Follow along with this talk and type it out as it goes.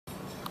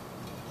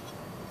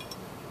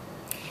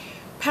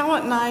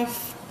Palette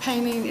knife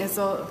painting is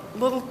a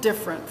little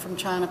different from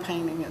China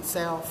painting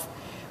itself.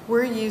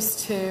 We're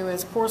used to,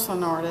 as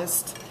porcelain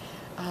artists,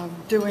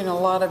 doing a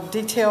lot of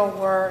detail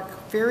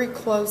work, very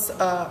close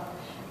up.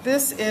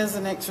 This is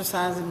an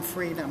exercise in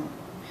freedom.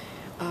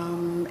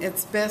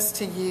 It's best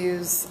to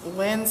use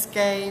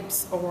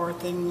landscapes or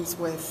things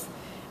with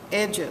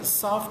edges,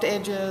 soft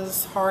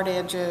edges, hard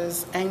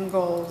edges,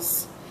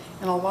 angles,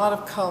 and a lot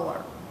of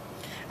color.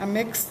 I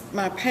mix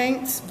my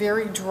paints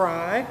very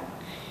dry,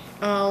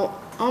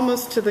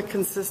 almost to the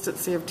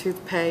consistency of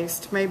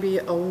toothpaste, maybe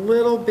a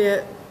little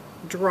bit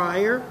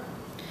drier.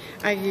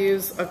 I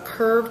use a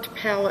curved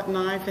palette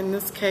knife. In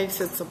this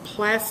case, it's a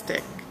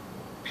plastic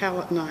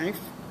palette knife.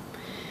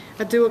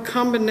 I do a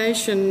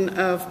combination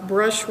of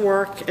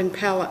brushwork and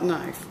palette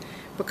knife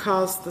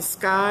because the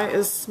sky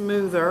is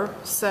smoother,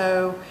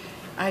 so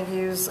I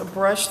use a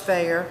brush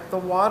there. The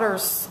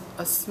water's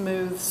a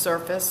smooth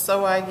surface,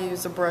 so I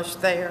use a brush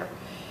there.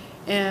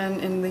 And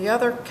in the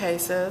other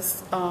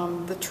cases,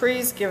 the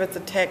trees give it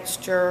the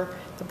texture,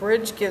 the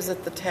bridge gives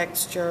it the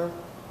texture,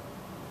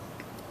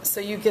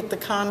 so you get the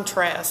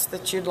contrast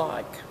that you'd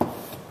like.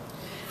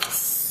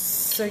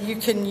 So you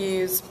can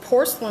use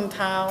porcelain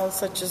tiles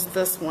such as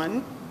this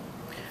one,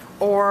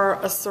 or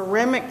a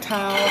ceramic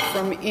tile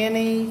from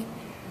any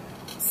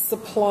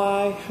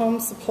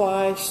home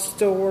supply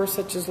store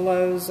such as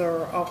Lowe's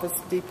or Office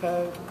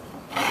Depot.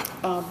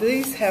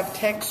 These have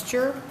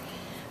texture.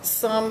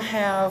 Some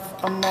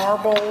have a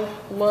marble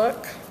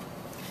look,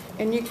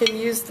 and you can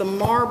use the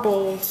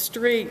marble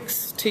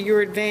streaks to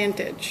your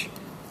advantage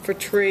for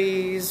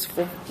trees,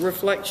 for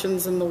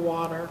reflections in the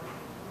water,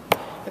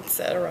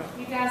 etc.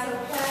 You guys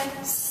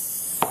okay?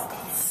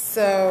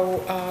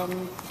 So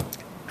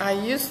I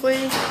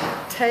usually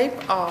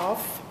tape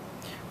off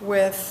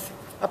with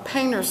a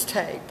painter's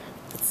tape.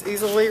 It's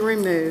easily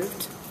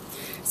removed.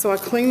 So I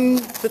clean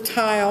the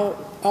tile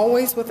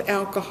always with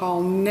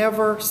alcohol,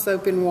 never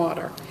soap and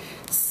water.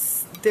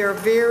 They're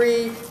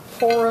very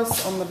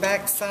porous on the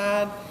back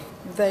side.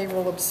 They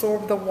will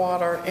absorb the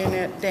water and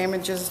it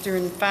damages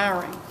during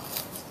firing.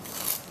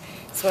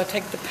 So I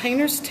take the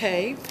painter's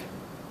tape,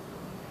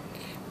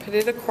 put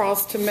it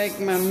across to make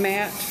my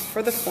mat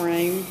for the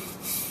frame,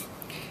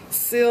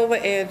 seal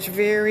the edge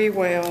very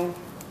well,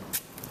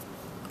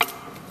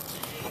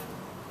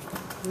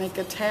 make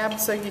a tab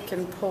so you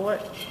can pull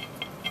it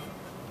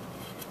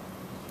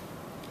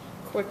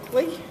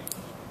quickly.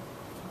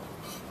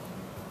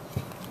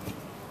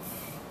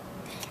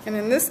 And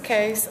in this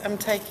case, I'm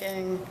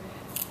taking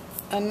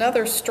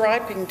another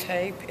striping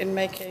tape and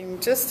making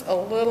just a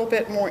little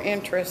bit more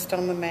interest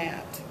on the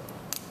mat.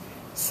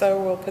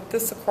 So we'll put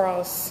this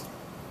across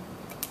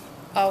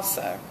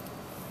also.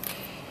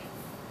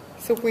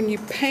 So when you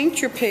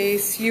paint your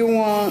piece, you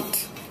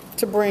want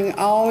to bring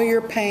all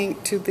your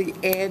paint to the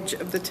edge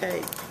of the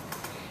tape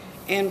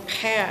and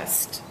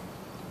past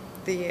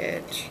the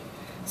edge,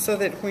 so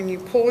that when you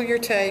pull your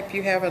tape,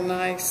 you have a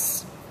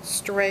nice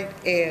straight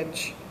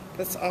edge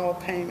that's all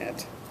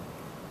painted.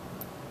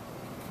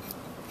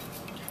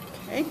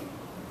 Okay.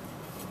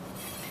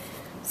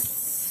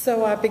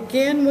 So I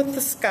begin with the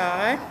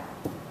sky,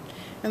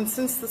 and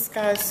since the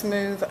sky is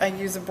smooth, I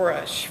use a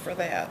brush for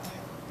that.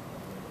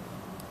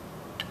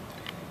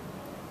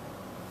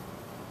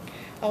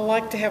 I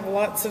like to have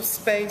lots of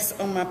space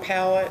on my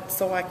palette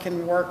so I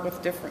can work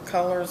with different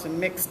colors and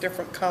mix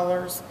different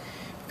colors,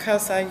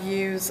 because I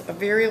use a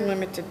very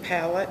limited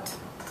palette.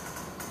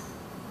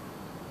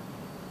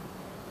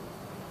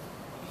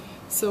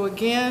 So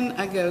again,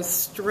 I go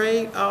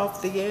straight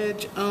off the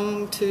edge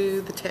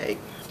onto the tape.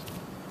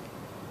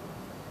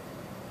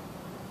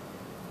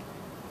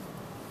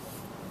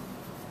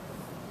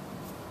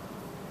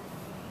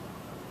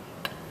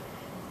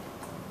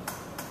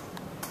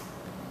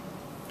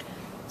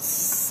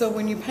 So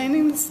when you're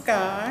painting the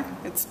sky,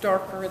 it's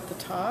darker at the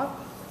top,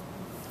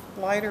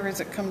 lighter as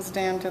it comes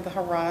down to the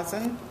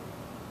horizon,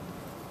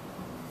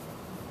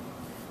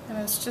 and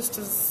it's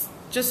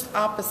just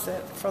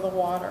opposite for the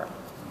water.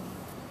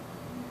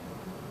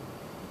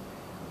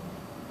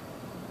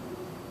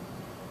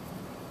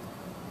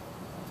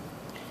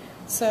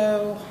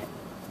 So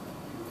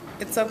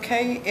it's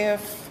okay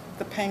if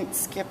the paint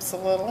skips a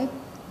little,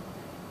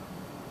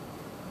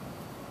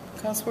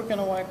 because we're going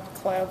to wipe the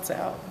clouds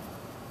out.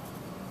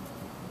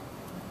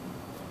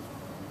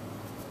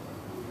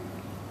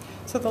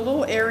 So the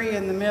little area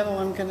in the middle,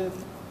 I'm going to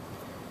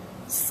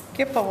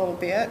skip a little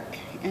bit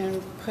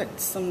and put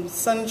some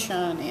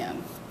sunshine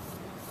in,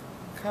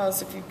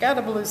 because if you've got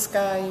a blue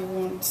sky, you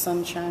want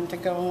sunshine to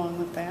go along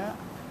with that.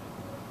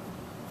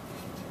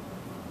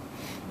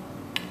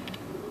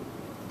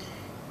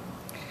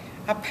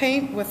 I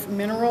paint with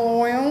mineral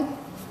oil.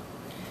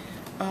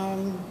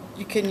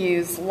 You can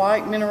use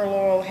light mineral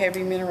oil,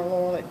 heavy mineral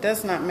oil, it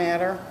does not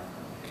matter.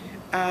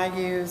 I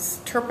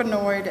use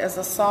terpenoid as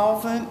a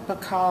solvent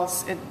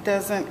because it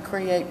doesn't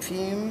create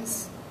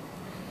fumes,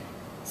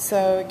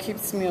 so it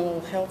keeps me a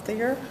little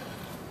healthier.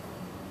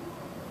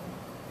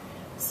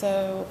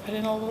 So put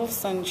in a little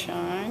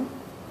sunshine,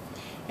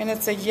 and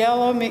it's a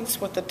yellow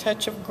mixed with a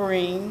touch of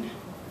green.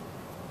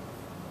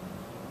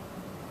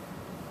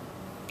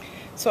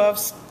 So I've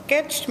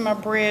sketched my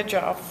bridge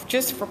off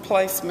just for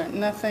placement,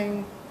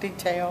 nothing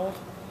detailed.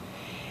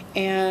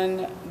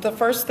 And the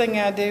first thing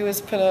I do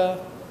is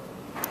find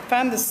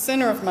the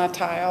center of my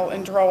tile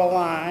and draw a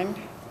line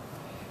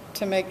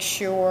to make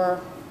sure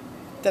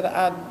that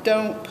I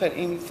don't put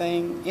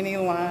any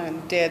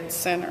line dead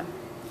center.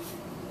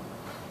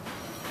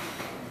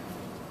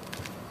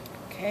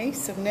 Okay,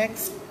 so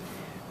next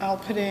I'll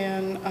put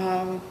in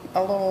a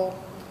little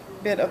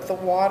bit of the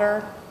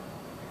water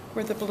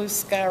where the blue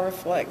sky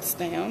reflects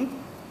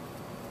down.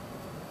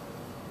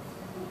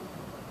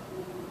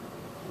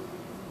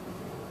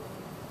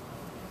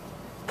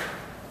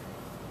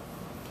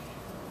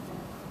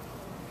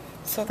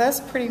 So that's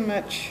pretty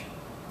much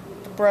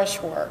the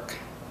brushwork.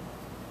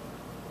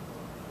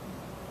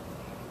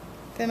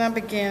 Then I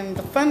begin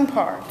the fun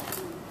part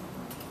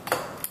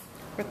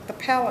with the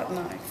palette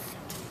knife.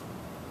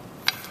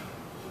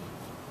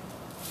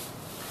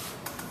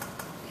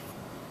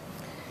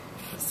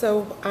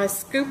 So I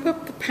scoop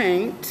up the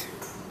paint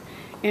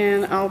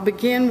and I'll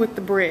begin with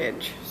the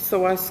bridge.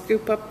 So I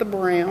scoop up the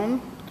brown,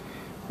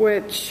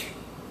 which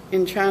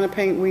in China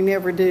paint we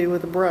never do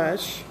with a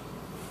brush.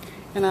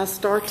 And I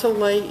start to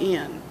lay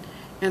in,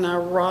 and I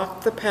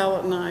rock the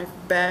palette knife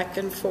back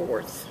and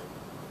forth.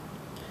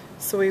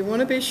 So we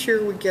want to be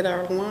sure we get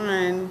our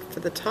line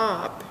for the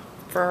top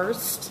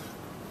first.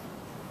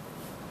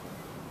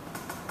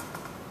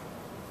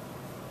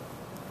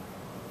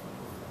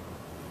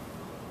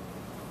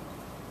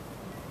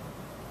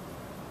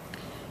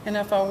 And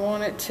if I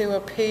want it to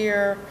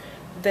appear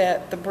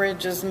that the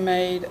bridge is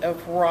made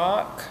of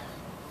rock,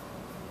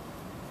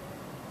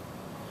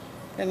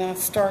 then I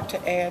start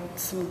to add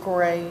some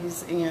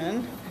grays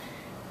in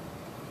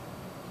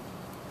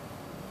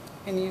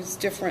and use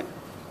different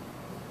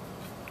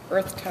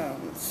earth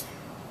tones.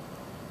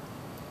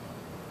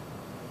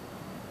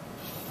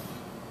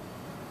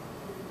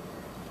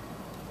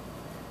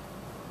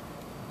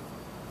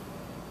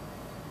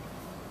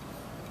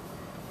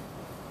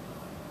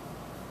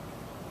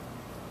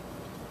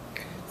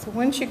 So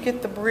once you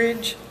get the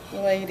bridge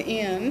laid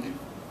in,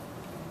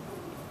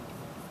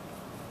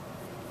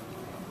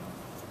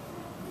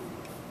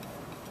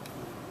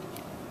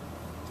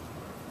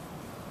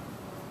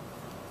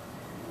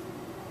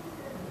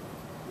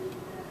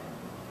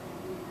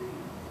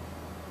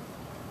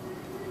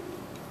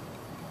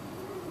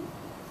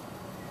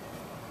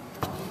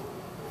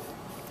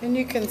 then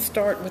you can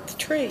start with the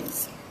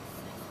trees.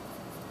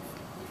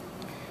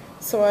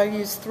 So I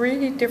use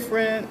 3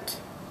 different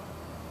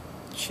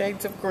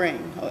shades of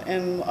green,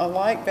 and a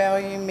light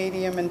value,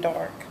 medium, and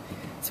dark.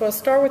 So I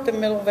start with the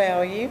middle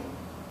value,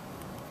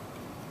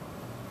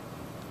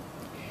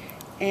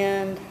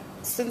 and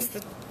since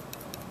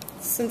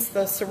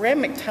the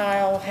ceramic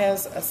tile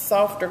has a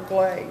softer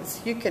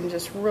glaze, you can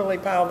just really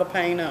pile the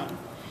paint on.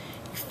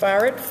 You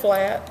fire it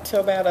flat to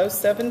about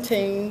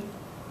 017,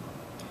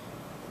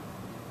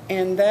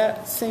 and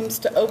that seems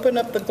to open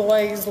up the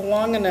glaze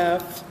long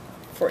enough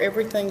for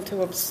everything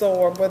to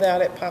absorb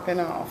without it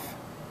popping off.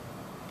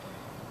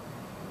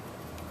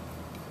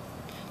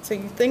 So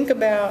you think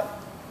about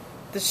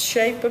the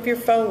shape of your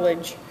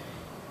foliage,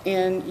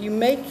 and you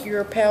make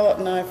your palette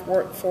knife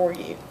work for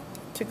you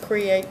to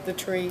create the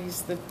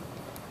trees,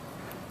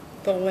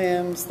 the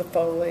limbs, the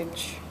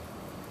foliage.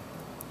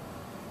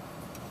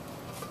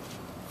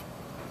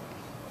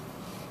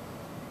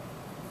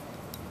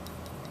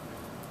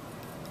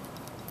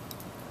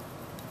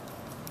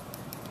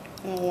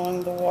 And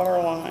along the water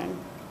line.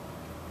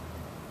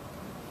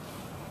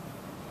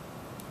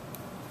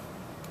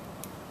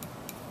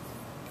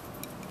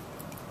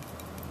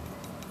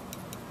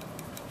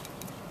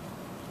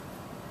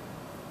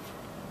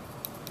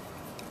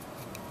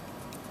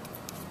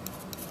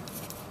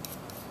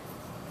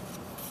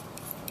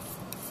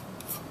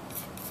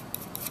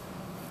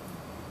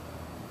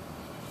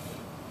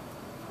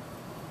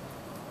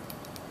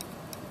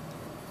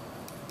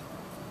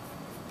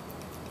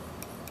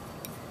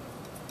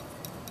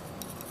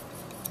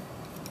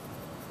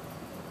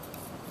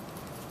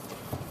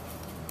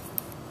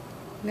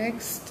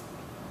 Next,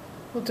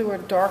 we'll do a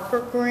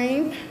darker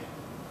green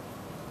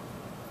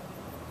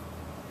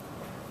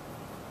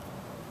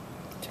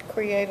to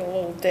create a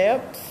little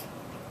depth.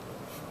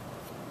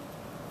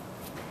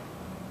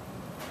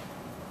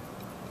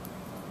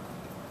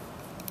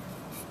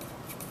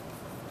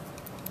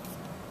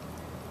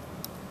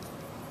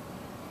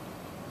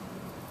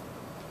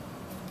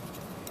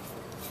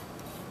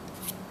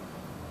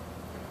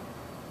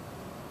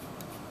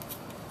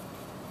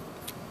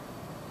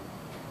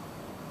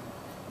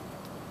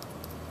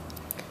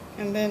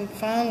 And then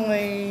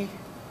finally,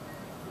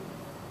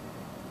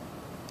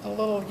 a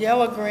little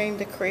yellow green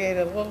to create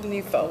a little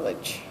new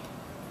foliage.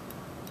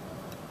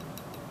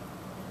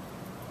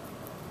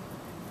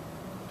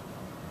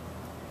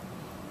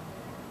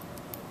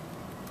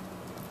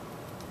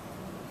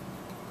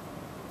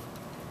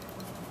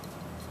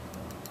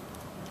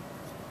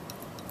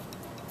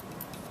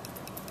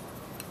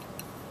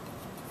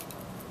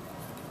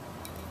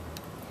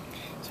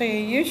 So you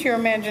use your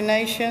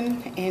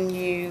imagination and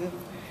you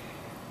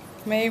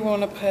May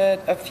want to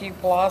put a few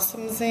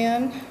blossoms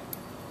in.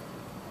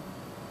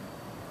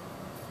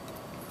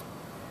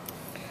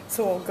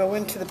 So we'll go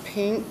into the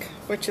pink,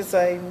 which is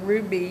a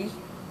ruby,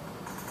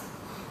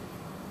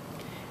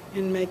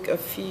 and make a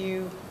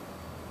few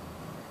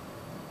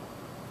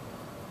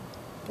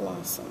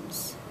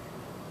blossoms.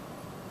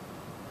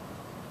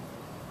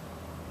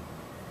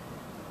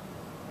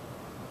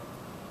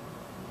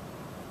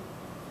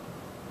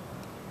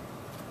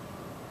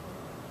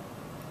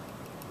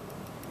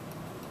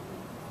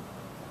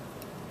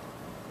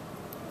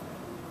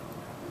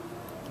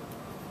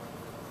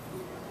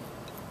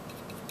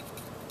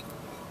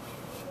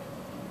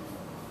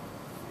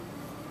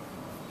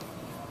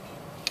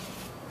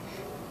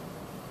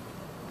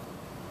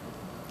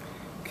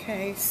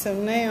 Okay, so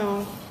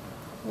now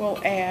we'll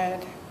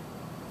add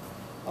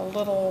a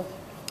little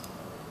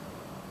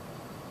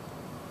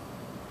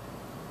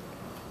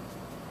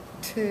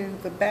to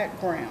the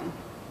background.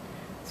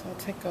 So I'll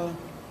take a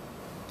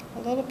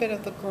little bit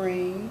of the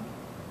green.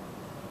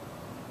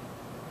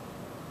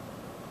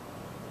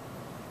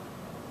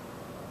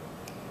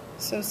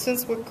 So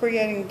since we're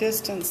creating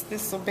distance,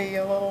 this will be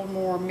a little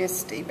more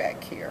misty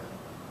back here.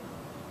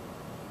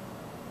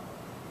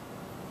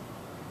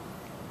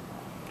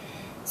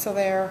 So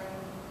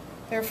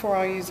therefore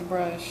I'll use a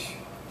brush.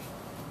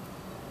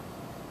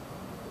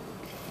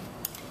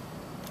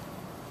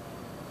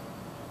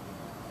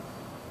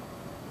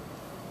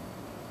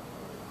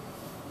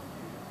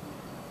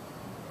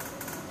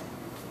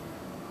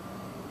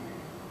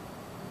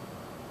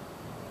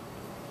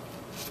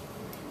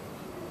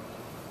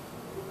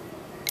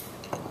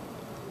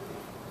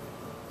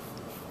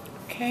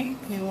 Okay,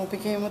 now we'll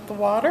begin with the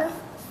water.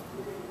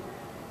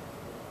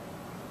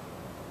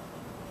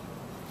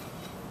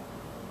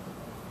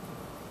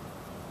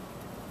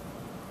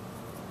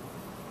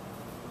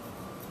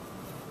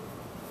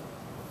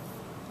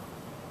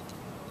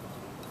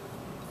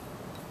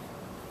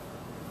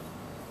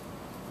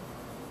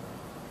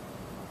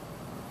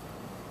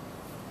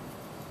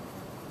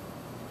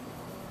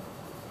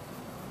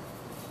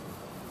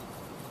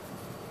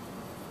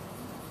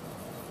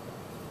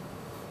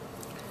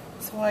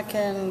 So I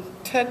can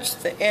touch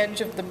the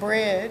edge of the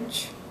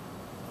bridge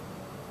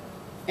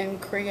and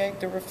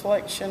create the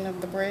reflection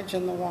of the bridge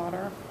in the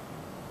water.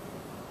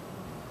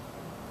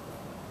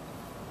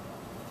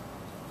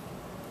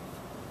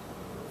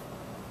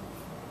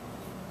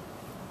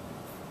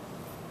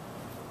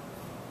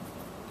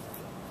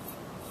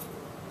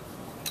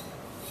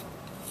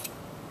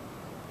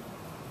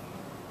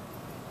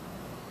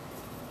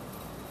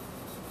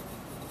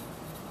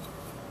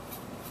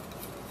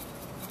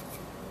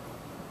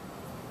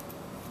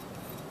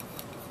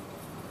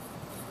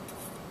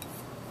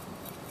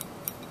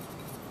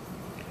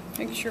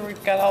 Make sure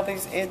we've got all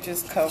these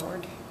edges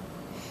covered.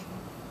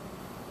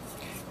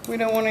 We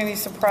don't want any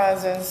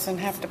surprises and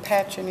have to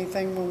patch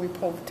anything when we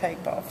pull the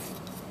tape off.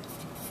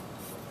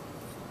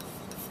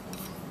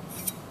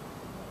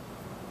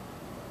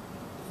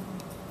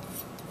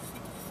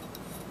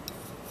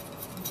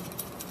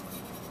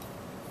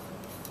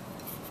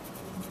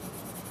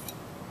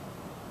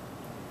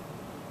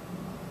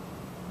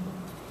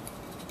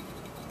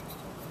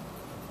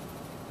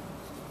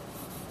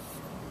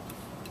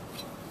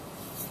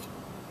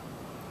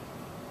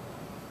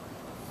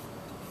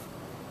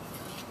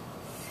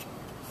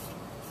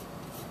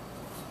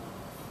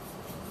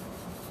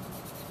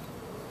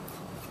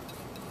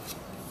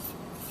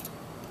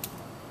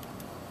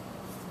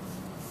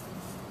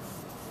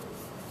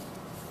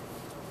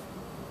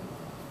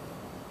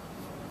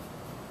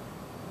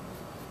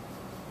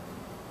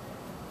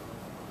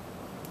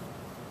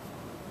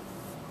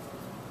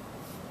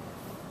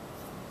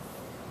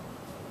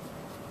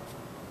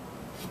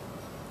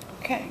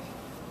 Okay.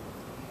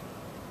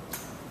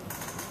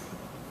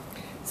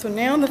 So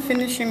now the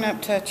finishing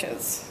up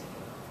touches.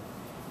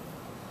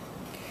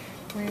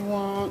 We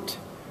want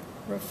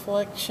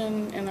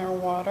reflection in our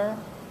water.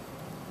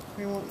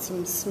 We want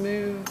some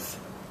smooth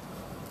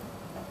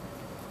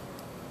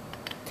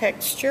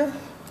texture.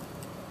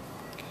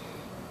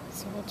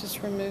 So we'll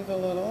just remove a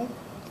little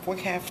if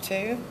we have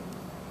to.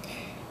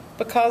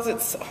 Because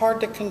it's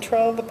hard to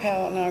control the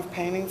palette knife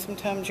painting,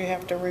 sometimes you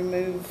have to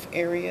remove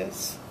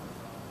areas.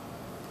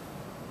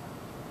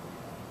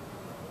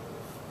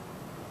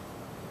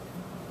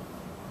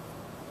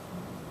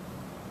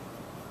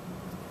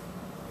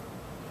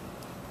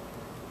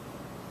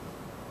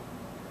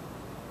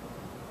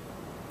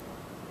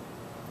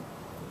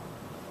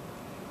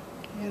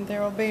 And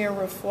there will be a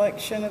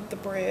reflection of the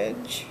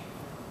bridge.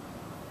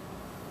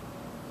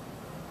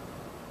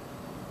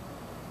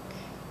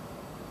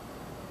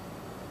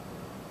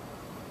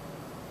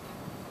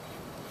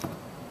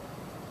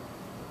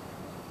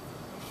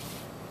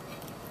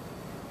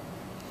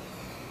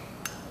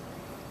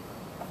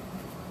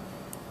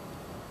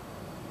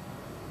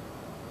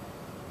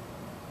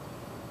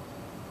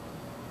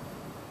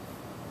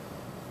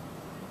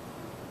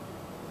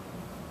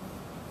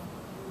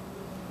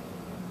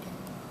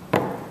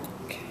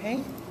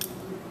 Okay.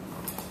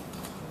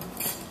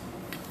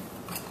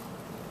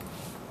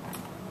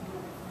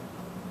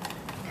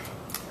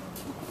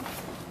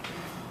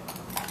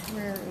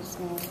 Where is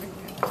my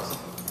rehearsal?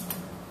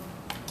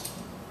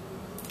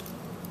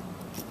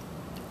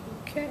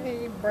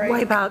 Okay, break.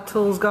 Wipeout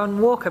tool's gone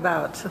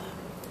walkabout.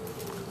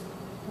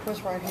 It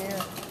was right here.